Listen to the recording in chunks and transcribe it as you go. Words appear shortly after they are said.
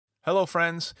Hello,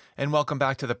 friends, and welcome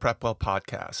back to the PrepWell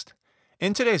podcast.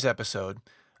 In today's episode,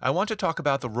 I want to talk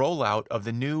about the rollout of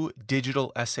the new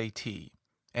digital SAT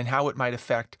and how it might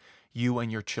affect you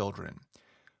and your children.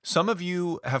 Some of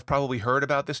you have probably heard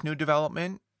about this new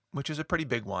development, which is a pretty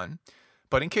big one,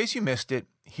 but in case you missed it,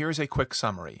 here's a quick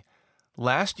summary.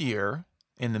 Last year,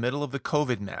 in the middle of the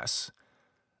COVID mess,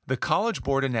 the College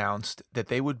Board announced that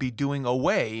they would be doing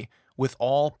away with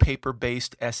all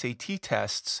paper-based SAT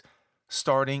tests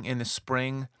starting in the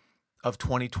spring of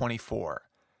 2024.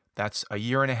 That's a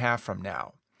year and a half from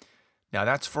now. Now,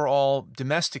 that's for all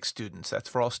domestic students. That's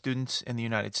for all students in the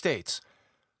United States.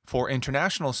 For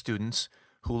international students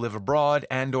who live abroad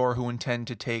and or who intend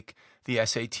to take the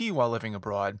SAT while living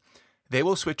abroad, they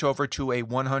will switch over to a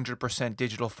 100%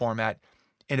 digital format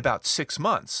in about 6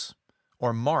 months,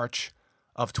 or March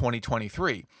of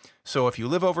 2023. So if you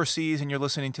live overseas and you're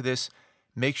listening to this,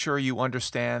 make sure you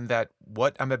understand that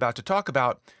what I'm about to talk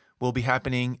about will be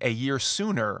happening a year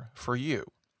sooner for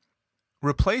you.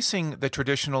 Replacing the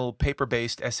traditional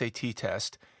paper-based SAT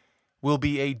test will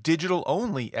be a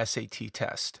digital-only SAT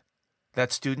test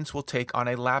that students will take on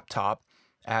a laptop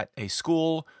at a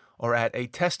school or at a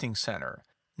testing center,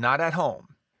 not at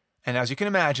home. And as you can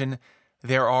imagine,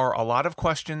 there are a lot of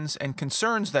questions and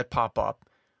concerns that pop up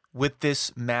with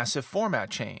this massive format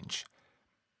change.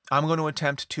 I'm going to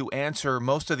attempt to answer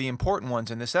most of the important ones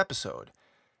in this episode.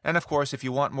 And of course, if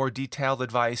you want more detailed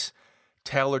advice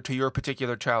tailored to your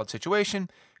particular child's situation,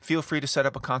 feel free to set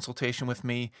up a consultation with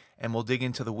me and we'll dig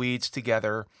into the weeds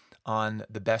together on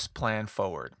the best plan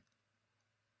forward.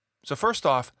 So first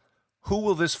off, who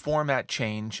will this format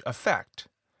change affect?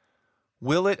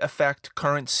 Will it affect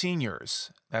current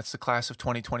seniors? That's the class of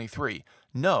 2023.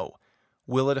 No.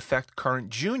 Will it affect current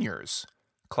juniors?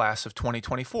 Class of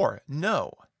 2024.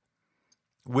 No.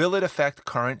 Will it affect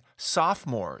current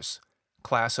sophomores?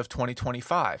 Class of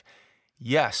 2025.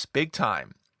 Yes, big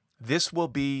time. This will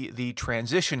be the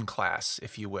transition class,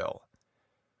 if you will.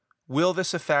 Will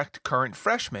this affect current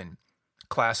freshmen?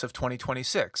 Class of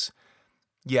 2026.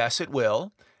 Yes, it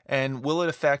will. And will it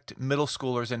affect middle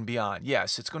schoolers and beyond?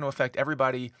 Yes, it's going to affect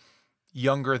everybody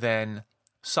younger than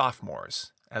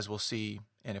sophomores, as we'll see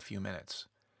in a few minutes.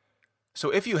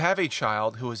 So if you have a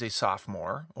child who is a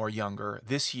sophomore or younger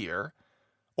this year,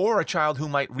 or a child who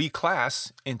might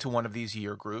reclass into one of these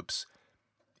year groups,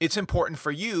 it's important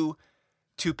for you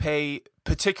to pay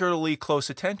particularly close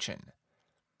attention.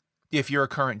 If you're a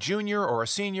current junior or a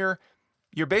senior,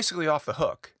 you're basically off the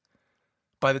hook.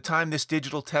 By the time this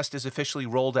digital test is officially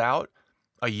rolled out,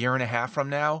 a year and a half from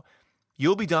now,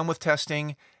 you'll be done with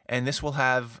testing, and this will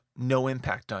have no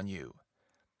impact on you.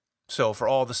 So for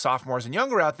all the sophomores and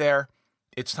younger out there,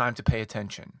 it's time to pay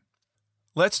attention.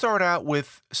 Let's start out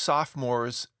with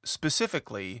sophomores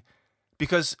specifically,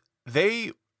 because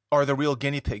they are the real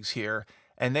guinea pigs here,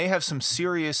 and they have some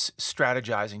serious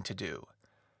strategizing to do.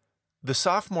 The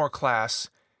sophomore class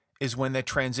is when the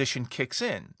transition kicks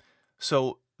in,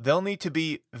 so they'll need to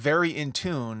be very in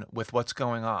tune with what's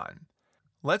going on.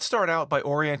 Let's start out by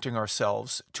orienting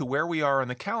ourselves to where we are on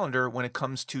the calendar when it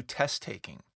comes to test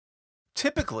taking.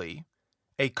 Typically,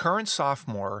 a current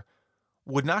sophomore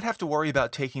would not have to worry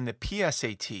about taking the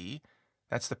PSAT,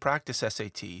 that's the practice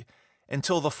SAT,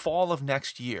 until the fall of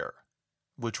next year,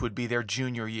 which would be their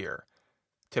junior year,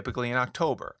 typically in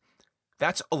October.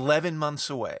 That's 11 months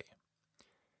away.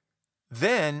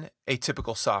 Then a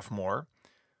typical sophomore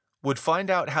would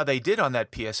find out how they did on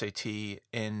that PSAT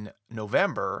in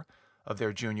November of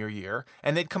their junior year,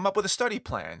 and they'd come up with a study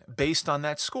plan based on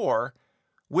that score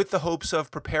with the hopes of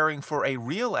preparing for a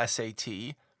real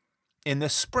SAT in the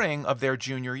spring of their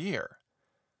junior year.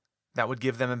 That would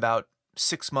give them about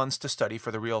 6 months to study for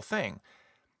the real thing.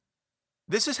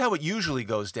 This is how it usually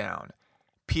goes down.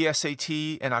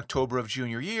 PSAT in October of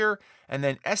junior year, and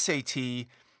then SAT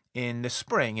in the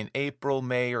spring, in April,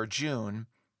 May, or June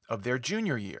of their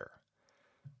junior year.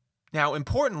 Now,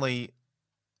 importantly,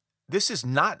 this is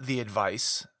not the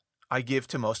advice I give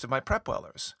to most of my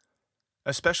PrepWellers,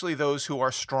 especially those who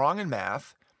are strong in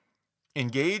math,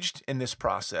 engaged in this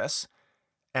process,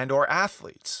 and or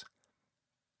athletes.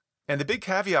 And the big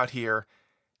caveat here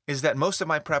is that most of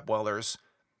my PrepWellers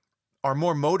are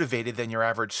more motivated than your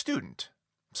average student.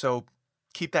 So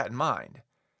keep that in mind.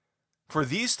 For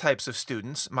these types of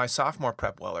students, my sophomore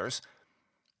PrepWellers,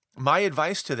 my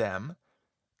advice to them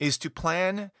is to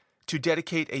plan to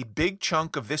dedicate a big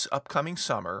chunk of this upcoming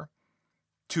summer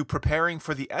to preparing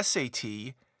for the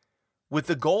SAT with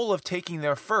the goal of taking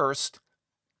their first,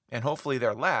 and hopefully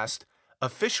their last,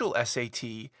 official SAT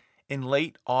in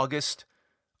late August,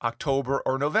 October,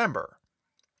 or November,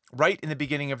 right in the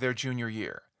beginning of their junior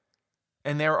year.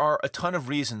 And there are a ton of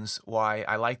reasons why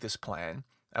I like this plan.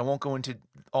 I won't go into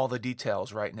all the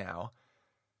details right now.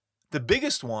 The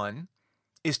biggest one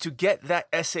is to get that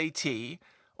SAT,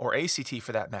 or ACT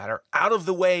for that matter, out of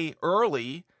the way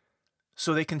early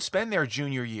so they can spend their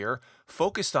junior year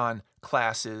focused on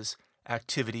classes,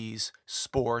 activities,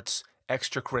 sports,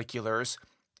 extracurriculars,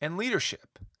 and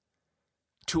leadership.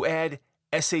 To add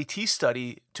SAT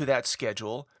study to that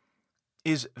schedule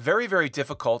is very, very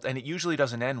difficult, and it usually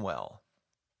doesn't end well.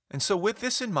 And so with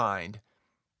this in mind,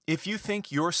 if you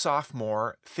think your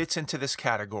sophomore fits into this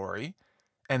category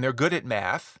and they're good at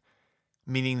math,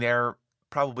 meaning they're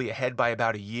probably ahead by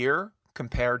about a year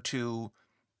compared to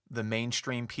the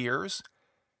mainstream peers,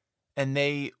 and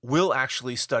they will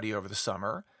actually study over the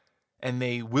summer, and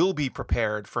they will be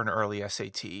prepared for an early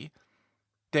SAT,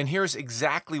 then here's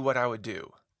exactly what I would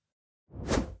do.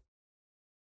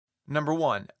 Number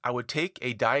one, I would take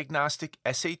a diagnostic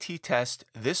SAT test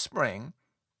this spring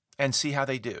and see how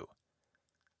they do.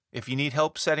 If you need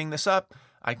help setting this up,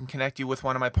 I can connect you with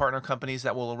one of my partner companies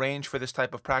that will arrange for this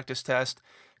type of practice test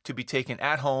to be taken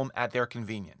at home at their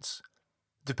convenience.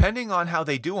 Depending on how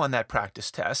they do on that practice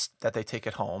test that they take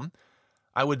at home,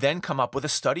 I would then come up with a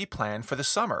study plan for the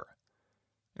summer.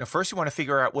 First you want to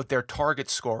figure out what their target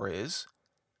score is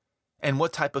and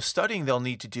what type of studying they'll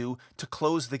need to do to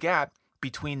close the gap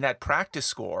between that practice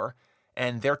score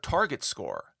and their target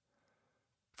score.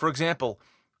 For example,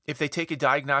 if they take a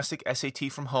diagnostic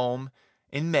SAT from home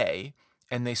in May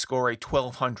and they score a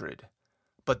 1200,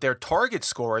 but their target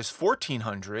score is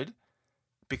 1400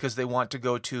 because they want to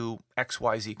go to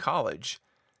XYZ college,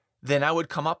 then I would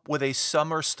come up with a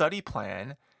summer study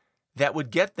plan that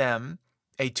would get them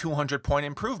a 200-point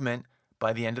improvement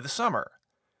by the end of the summer.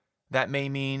 That may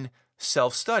mean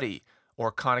self-study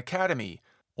or Khan Academy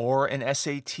or an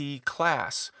SAT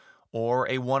class or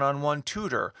a one-on-one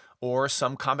tutor or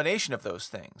some combination of those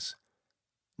things.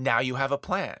 Now you have a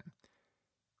plan.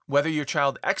 Whether your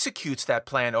child executes that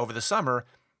plan over the summer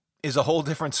is a whole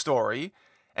different story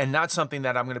and not something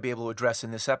that I'm going to be able to address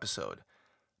in this episode.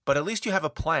 But at least you have a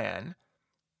plan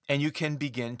and you can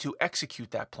begin to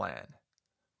execute that plan.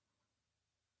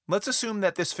 Let's assume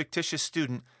that this fictitious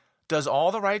student does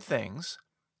all the right things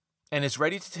and is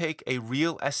ready to take a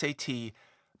real SAT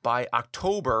by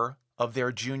October of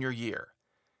their junior year.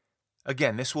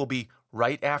 Again, this will be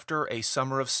right after a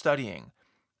summer of studying,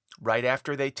 right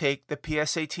after they take the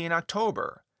PSAT in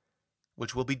October,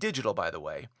 which will be digital, by the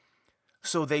way.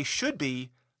 So they should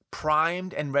be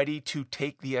primed and ready to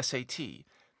take the SAT.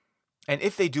 And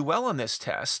if they do well on this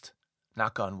test,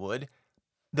 knock on wood,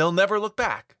 they'll never look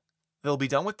back. They'll be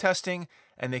done with testing,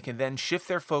 and they can then shift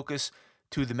their focus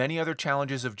to the many other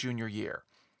challenges of junior year.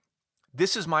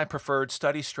 This is my preferred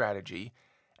study strategy,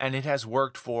 and it has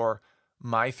worked for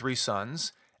my 3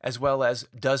 sons, as well as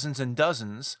dozens and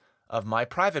dozens of my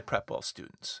private Prep-Well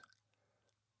students.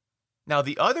 Now,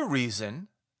 the other reason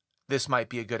this might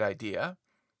be a good idea,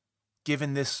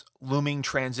 given this looming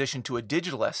transition to a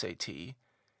digital SAT,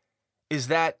 is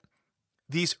that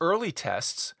these early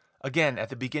tests, again, at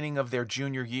the beginning of their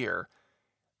junior year,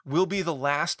 will be the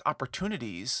last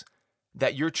opportunities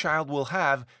that your child will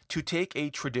have to take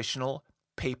a traditional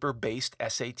paper-based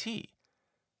SAT.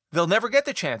 They'll never get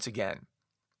the chance again.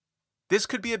 This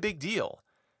could be a big deal.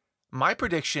 My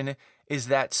prediction is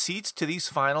that seats to these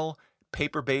final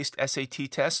paper-based SAT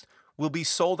tests will be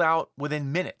sold out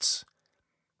within minutes.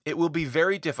 It will be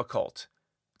very difficult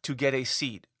to get a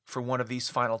seat for one of these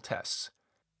final tests.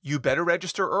 You better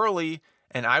register early,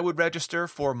 and I would register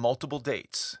for multiple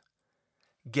dates.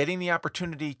 Getting the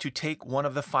opportunity to take one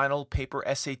of the final paper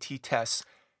SAT tests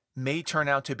may turn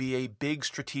out to be a big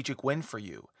strategic win for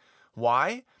you.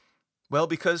 Why? Well,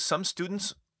 because some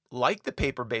students like the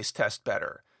paper-based test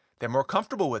better. They're more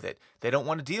comfortable with it. They don't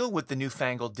want to deal with the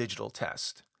newfangled digital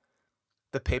test.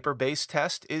 The paper-based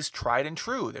test is tried and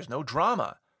true. There's no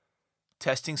drama.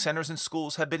 Testing centers and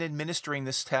schools have been administering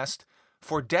this test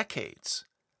for decades.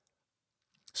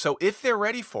 So if they're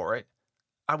ready for it,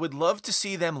 I would love to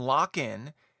see them lock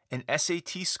in an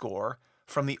SAT score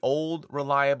from the old,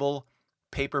 reliable,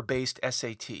 paper-based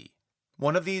SAT.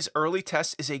 One of these early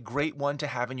tests is a great one to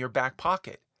have in your back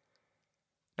pocket.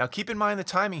 Now keep in mind the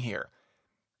timing here.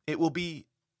 It will be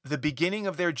the beginning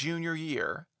of their junior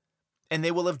year, and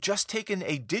they will have just taken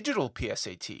a digital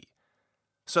PSAT.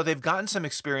 So they've gotten some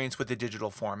experience with the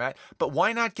digital format, but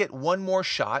why not get one more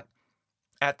shot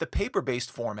at the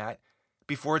paper-based format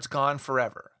before it's gone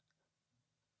forever?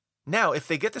 Now, if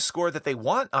they get the score that they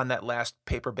want on that last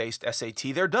paper-based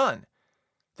SAT, they're done.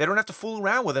 They don't have to fool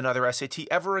around with another SAT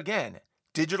ever again,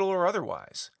 digital or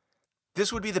otherwise.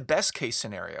 This would be the best case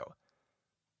scenario.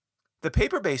 The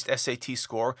paper-based SAT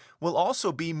score will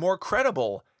also be more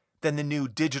credible than the new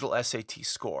digital SAT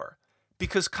score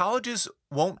because colleges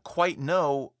won't quite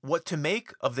know what to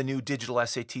make of the new digital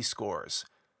SAT scores.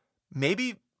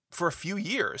 Maybe for a few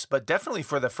years, but definitely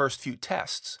for the first few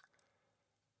tests.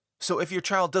 So if your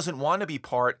child doesn't want to be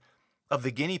part of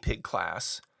the guinea pig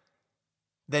class,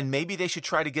 then maybe they should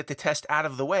try to get the test out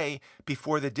of the way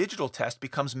before the digital test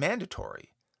becomes mandatory.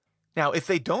 Now, if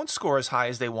they don't score as high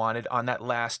as they wanted on that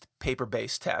last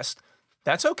paper-based test,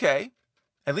 that's okay.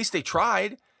 At least they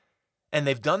tried, and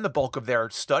they've done the bulk of their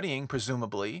studying,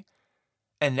 presumably,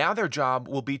 and now their job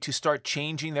will be to start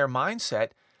changing their mindset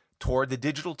toward the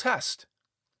digital test.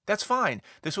 That's fine.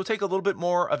 This will take a little bit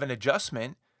more of an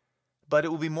adjustment, but it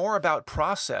will be more about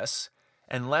process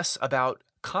and less about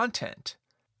content.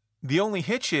 The only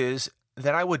hitch is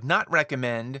that I would not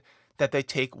recommend that they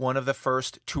take one of the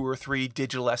first 2 or 3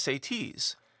 digital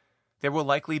SATs. There will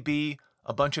likely be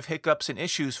a bunch of hiccups and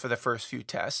issues for the first few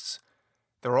tests.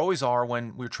 There always are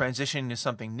when we're transitioning to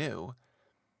something new.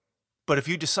 But if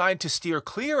you decide to steer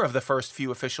clear of the first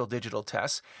few official digital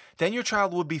tests, then your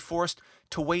child would be forced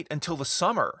to wait until the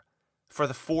summer for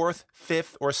the 4th,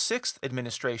 5th, or 6th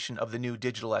administration of the new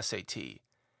digital SAT.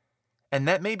 And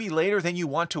that may be later than you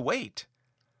want to wait.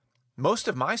 Most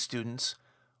of my students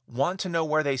want to know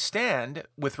where they stand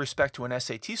with respect to an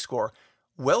SAT score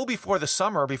well before the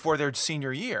summer, before their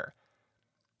senior year.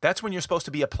 That's when you're supposed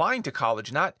to be applying to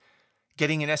college, not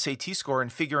getting an SAT score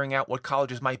and figuring out what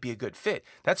colleges might be a good fit.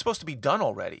 That's supposed to be done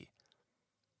already.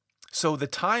 So the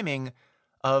timing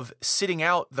of sitting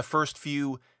out the first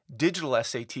few digital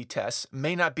SAT tests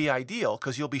may not be ideal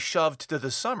because you'll be shoved to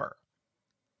the summer.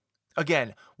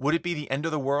 Again, would it be the end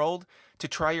of the world to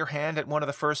try your hand at one of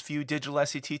the first few digital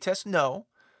SAT tests? No,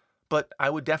 but I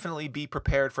would definitely be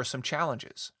prepared for some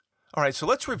challenges. All right, so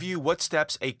let's review what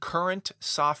steps a current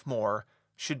sophomore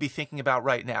should be thinking about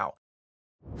right now.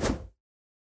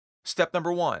 Step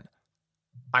number 1,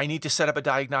 I need to set up a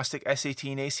diagnostic SAT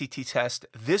and ACT test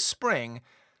this spring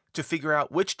to figure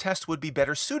out which test would be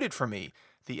better suited for me,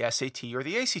 the SAT or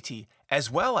the ACT, as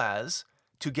well as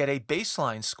to get a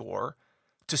baseline score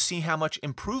to see how much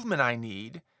improvement I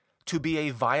need to be a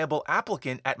viable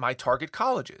applicant at my target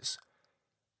colleges.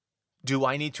 Do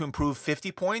I need to improve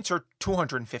 50 points or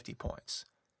 250 points?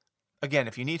 Again,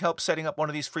 if you need help setting up one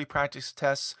of these free practice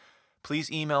tests,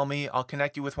 please email me. I'll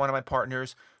connect you with one of my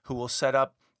partners who will set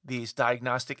up these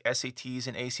diagnostic SATs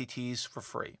and ACTs for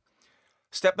free.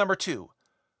 Step number 2,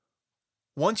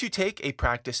 once you take a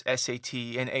practice SAT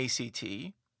and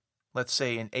ACT, let's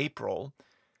say in April,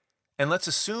 and let's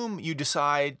assume you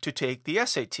decide to take the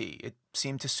SAT. It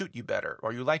seemed to suit you better,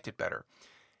 or you liked it better.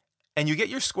 And you get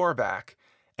your score back,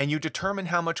 and you determine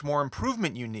how much more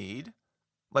improvement you need.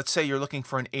 Let's say you're looking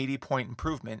for an 80-point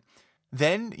improvement.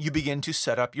 Then you begin to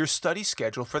set up your study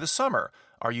schedule for the summer.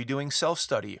 Are you doing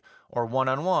self-study, or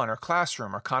one-on-one, or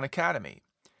classroom, or Khan Academy?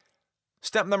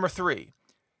 Step number 3.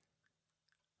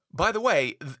 By the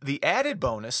way, the added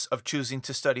bonus of choosing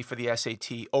to study for the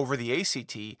SAT over the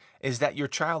ACT is that your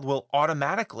child will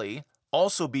automatically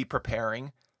also be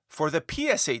preparing for the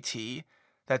PSAT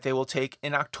that they will take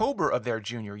in October of their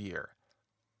junior year.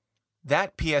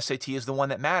 That PSAT is the one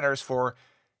that matters for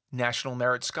National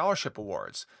Merit Scholarship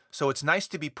Awards, so it's nice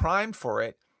to be primed for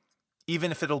it,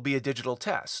 even if it'll be a digital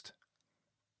test.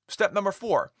 Step number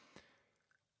 4.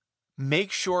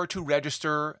 Make sure to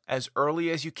register as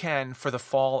early as you can for the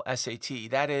fall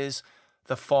SAT. That is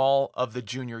the fall of the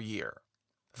junior year,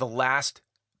 the last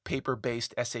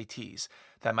paper-based SATs.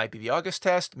 That might be the August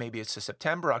test, maybe it's the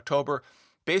September, October.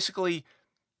 Basically,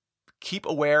 keep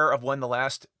aware of when the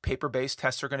last paper-based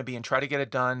tests are going to be and try to get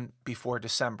it done before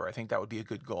December. I think that would be a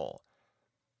good goal.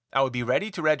 I would be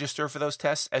ready to register for those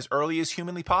tests as early as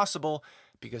humanly possible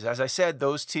because, as I said,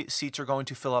 those seats are going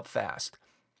to fill up fast.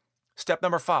 Step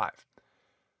number 5.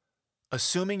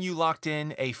 Assuming you locked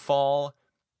in a fall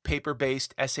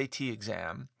paper-based SAT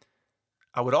exam,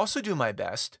 I would also do my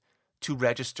best to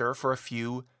register for a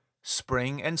few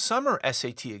spring and summer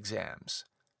SAT exams.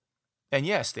 And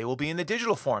yes, they will be in the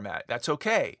digital format. That's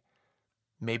okay.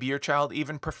 Maybe your child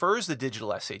even prefers the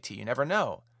digital SAT. You never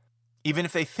know. Even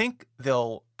if they think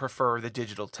they'll prefer the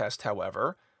digital test,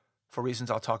 however, for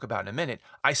reasons I'll talk about in a minute,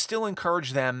 I still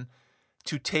encourage them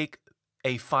to take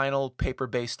a final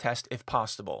paper-based test if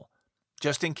possible,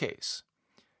 just in case.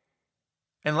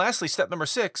 And lastly, step number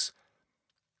 6,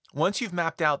 once you've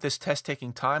mapped out this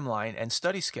test-taking timeline and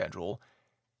study schedule,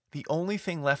 the only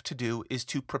thing left to do is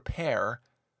to prepare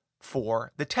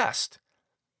for the test.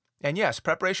 And yes,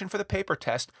 preparation for the paper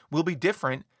test will be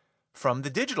different from the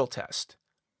digital test.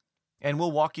 And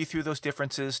we'll walk you through those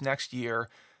differences next year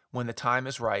when the time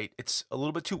is right. It's a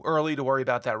little bit too early to worry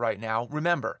about that right now.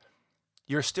 Remember,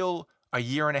 you're still a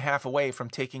year and a half away from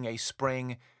taking a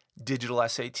spring digital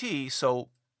SAT, so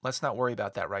let's not worry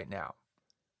about that right now.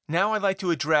 Now I'd like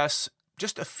to address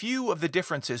just a few of the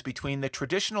differences between the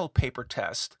traditional paper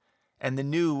test and the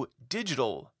new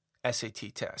digital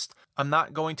SAT test. I'm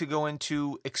not going to go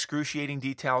into excruciating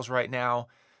details right now,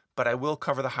 but I will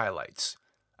cover the highlights.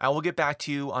 I will get back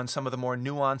to you on some of the more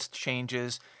nuanced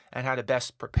changes and how to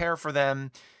best prepare for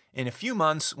them in a few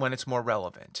months when it's more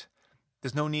relevant.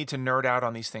 There's no need to nerd out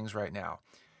on these things right now.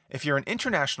 If you're an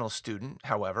international student,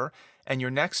 however, and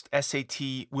your next SAT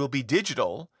will be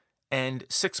digital, and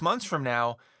 6 months from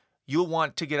now, you'll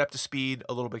want to get up to speed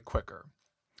a little bit quicker.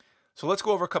 So let's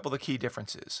go over a couple of the key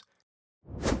differences.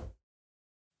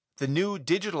 The new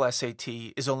digital SAT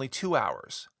is only 2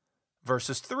 hours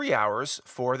versus 3 hours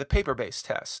for the paper-based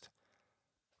test.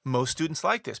 Most students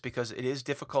like this because it is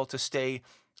difficult to stay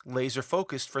laser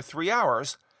focused for 3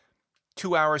 hours.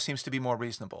 2 hours seems to be more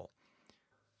reasonable.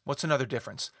 What's another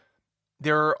difference?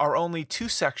 There are only 2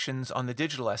 sections on the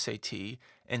digital SAT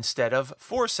instead of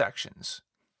 4 sections,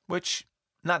 which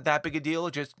not that big a deal,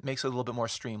 it just makes it a little bit more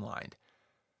streamlined.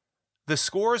 The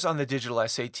scores on the digital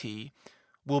SAT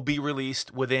will be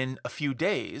released within a few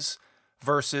days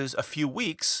versus a few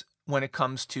weeks when it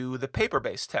comes to the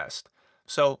paper-based test.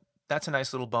 So that's a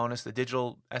nice little bonus. The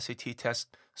digital SAT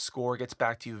test score gets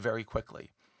back to you very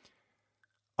quickly.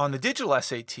 On the digital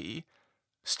SAT,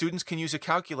 students can use a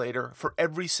calculator for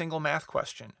every single math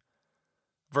question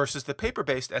versus the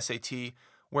paper-based SAT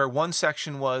where one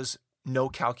section was no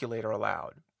calculator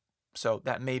allowed. So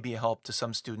that may be a help to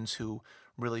some students who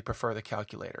really prefer the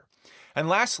calculator. And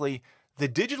lastly, the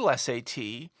digital SAT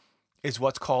is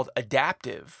what's called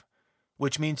adaptive,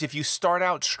 which means if you start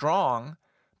out strong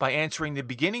by answering the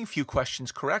beginning few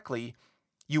questions correctly,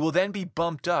 you will then be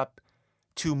bumped up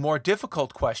to more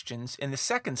difficult questions in the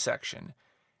second section,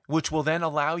 which will then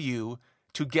allow you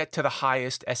to get to the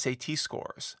highest SAT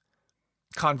scores.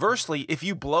 Conversely, if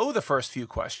you blow the first few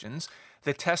questions,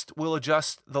 the test will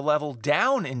adjust the level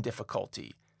down in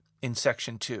difficulty in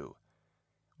section 2,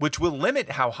 which will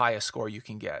limit how high a score you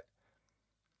can get.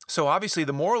 So obviously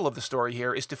the moral of the story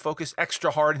here is to focus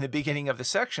extra hard in the beginning of the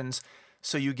sections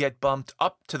so you get bumped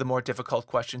up to the more difficult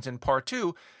questions in part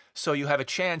 2 so you have a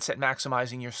chance at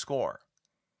maximizing your score.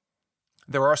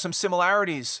 There are some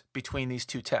similarities between these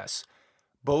 2 tests.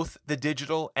 Both the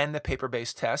digital and the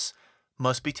paper-based tests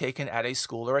must be taken at a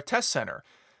school or a test center.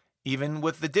 Even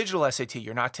with the digital SAT,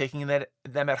 you're not taking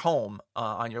them at home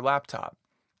on your laptop.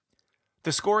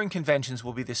 The scoring conventions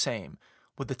will be the same,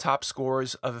 with the top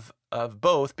scores of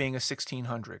both being a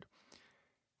 1600.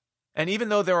 And even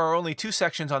though there are only 2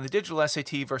 sections on the digital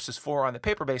SAT versus 4 on the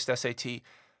paper-based SAT,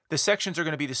 the sections are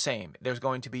going to be the same. There's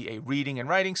going to be a reading and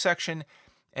writing section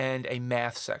and a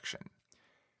math section.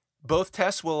 Both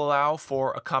tests will allow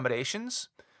for accommodations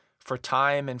for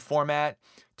time and format,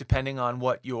 depending on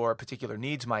what your particular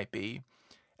needs might be.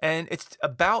 And it's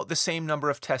about the same number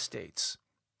of test dates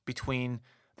between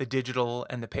the digital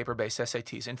and the paper-based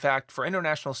SATs. In fact, for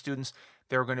international students,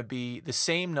 there are going to be the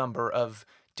same number of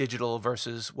digital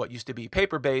versus what used to be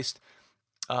paper-based,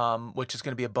 which is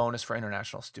going to be a bonus for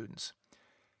international students.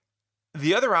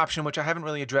 The other option, which I haven't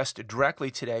really addressed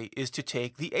directly today, is to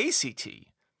take the ACT.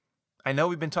 I know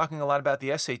we've been talking a lot about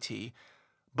the SAT,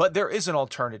 but there is an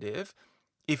alternative.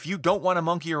 If you don't want to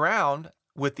monkey around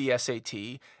with the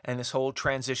SAT and this whole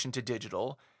transition to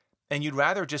digital, and you'd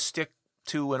rather just stick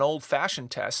to an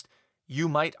old-fashioned test, you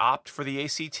might opt for the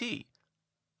ACT.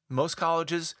 Most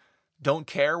colleges don't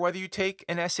care whether you take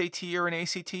an SAT or an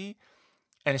ACT,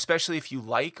 and especially if you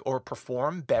like or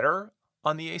perform better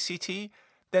on the ACT,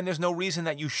 then there's no reason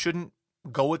that you shouldn't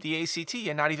go with the ACT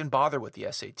and not even bother with the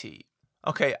SAT.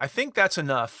 Okay, I think that's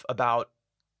enough about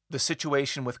the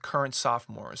situation with current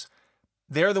sophomores.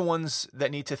 They're the ones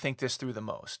that need to think this through the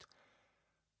most.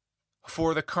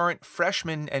 For the current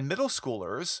freshmen and middle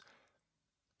schoolers,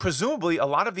 presumably a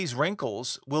lot of these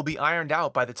wrinkles will be ironed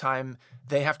out by the time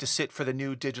they have to sit for the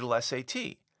new digital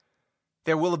SAT.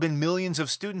 There will have been millions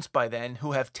of students by then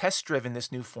who have test-driven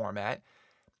this new format,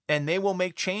 and they will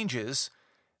make changes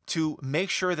to make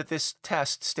sure that this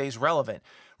test stays relevant.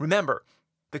 Remember,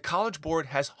 the College Board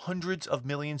has hundreds of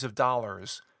millions of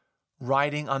dollars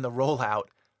riding on the rollout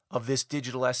of this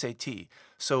digital SAT.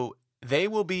 So they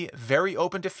will be very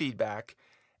open to feedback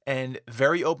and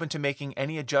very open to making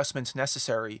any adjustments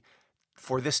necessary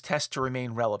for this test to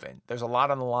remain relevant. There's a lot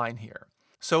on the line here.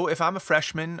 So if I'm a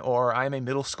freshman or I'm a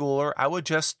middle schooler, I would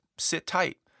just sit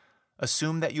tight.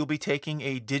 Assume that you'll be taking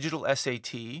a digital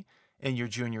SAT in your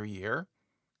junior year,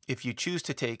 if you choose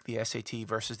to take the SAT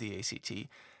versus the ACT,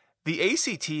 The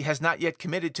ACT has not yet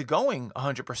committed to going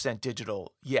 100%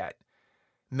 digital yet.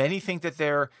 Many think that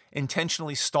they're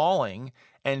intentionally stalling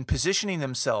and positioning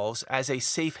themselves as a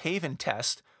safe haven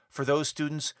test for those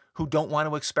students who don't want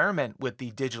to experiment with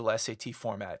the digital SAT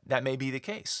format. That may be the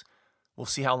case. We'll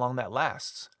see how long that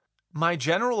lasts. My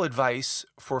general advice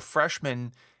for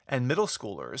freshmen and middle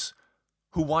schoolers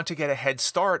who want to get a head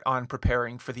start on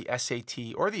preparing for the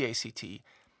SAT or the ACT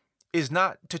is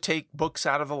not to take books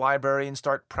out of the library and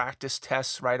start practice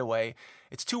tests right away.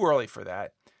 It's too early for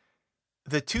that.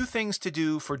 The two things to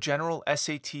do for general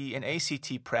SAT and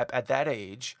ACT prep at that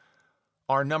age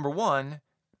are, number one,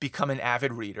 become an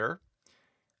avid reader,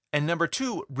 and number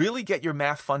two, really get your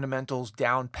math fundamentals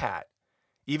down pat,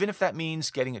 even if that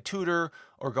means getting a tutor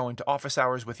or going to office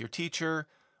hours with your teacher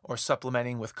or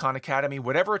supplementing with Khan Academy,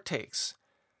 whatever it takes.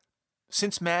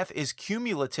 Since math is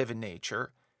cumulative in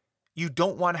nature, you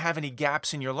don't want to have any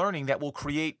gaps in your learning that will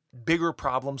create bigger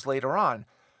problems later on,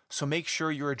 so make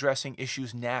sure you're addressing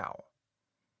issues now.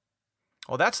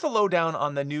 Well, that's the lowdown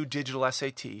on the new digital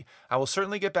SAT. I will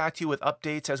certainly get back to you with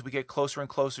updates as we get closer and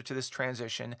closer to this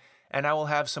transition, and I will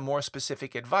have some more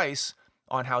specific advice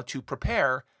on how to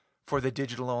prepare for the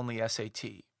digital-only SAT.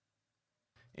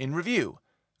 In review,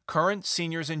 current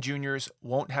seniors and juniors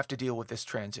won't have to deal with this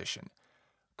transition.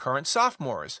 Current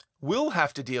sophomores will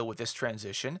have to deal with this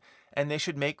transition, and they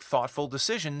should make thoughtful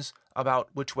decisions about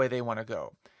which way they want to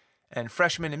go. And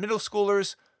freshmen and middle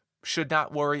schoolers should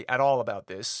not worry at all about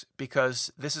this,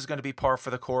 because this is going to be par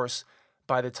for the course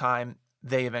by the time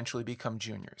they eventually become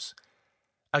juniors.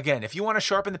 Again, if you want to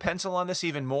sharpen the pencil on this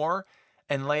even more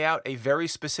and lay out a very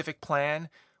specific plan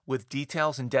with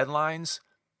details and deadlines,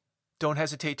 don't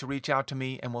hesitate to reach out to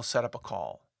me and we'll set up a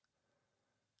call.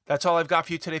 That's all I've got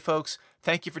for you today, folks.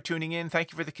 Thank you for tuning in.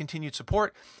 Thank you for the continued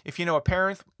support. If you know a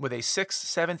parent with a 6th,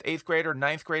 7th, 8th grader,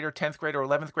 9th grader, 10th grader, or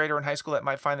 11th grader in high school that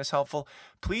might find this helpful,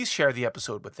 please share the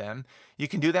episode with them. You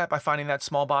can do that by finding that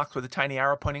small box with a tiny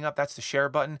arrow pointing up. That's the share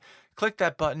button. Click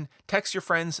that button, text your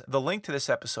friends the link to this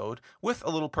episode with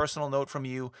a little personal note from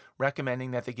you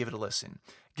recommending that they give it a listen.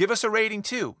 Give us a rating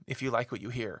too if you like what you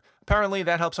hear. Apparently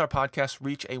that helps our podcast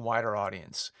reach a wider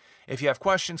audience. If you have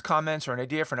questions, comments, or an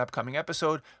idea for an upcoming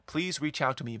episode, please reach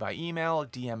out to me by email,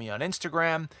 DM me on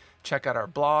Instagram, check out our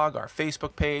blog, our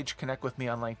Facebook page, connect with me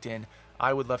on LinkedIn.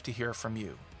 I would love to hear from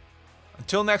you.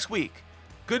 Until next week,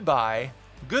 goodbye,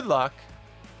 good luck,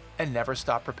 and never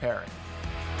stop preparing.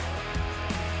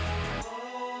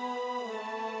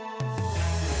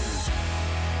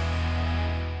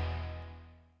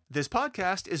 This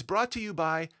podcast is brought to you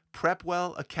by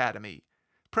Prepwell Academy.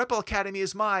 Prepwell Academy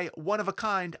is my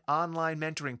one-of-a-kind online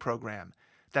mentoring program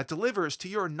that delivers to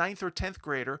your 9th or 10th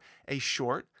grader a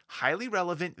short, highly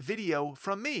relevant video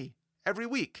from me every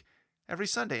week, every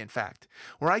Sunday in fact,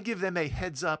 where I give them a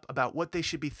heads up about what they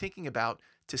should be thinking about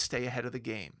to stay ahead of the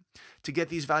game. To get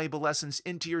these valuable lessons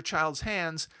into your child's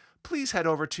hands, please head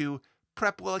over to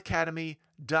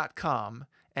prepwellacademy.com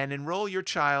and enroll your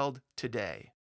child today.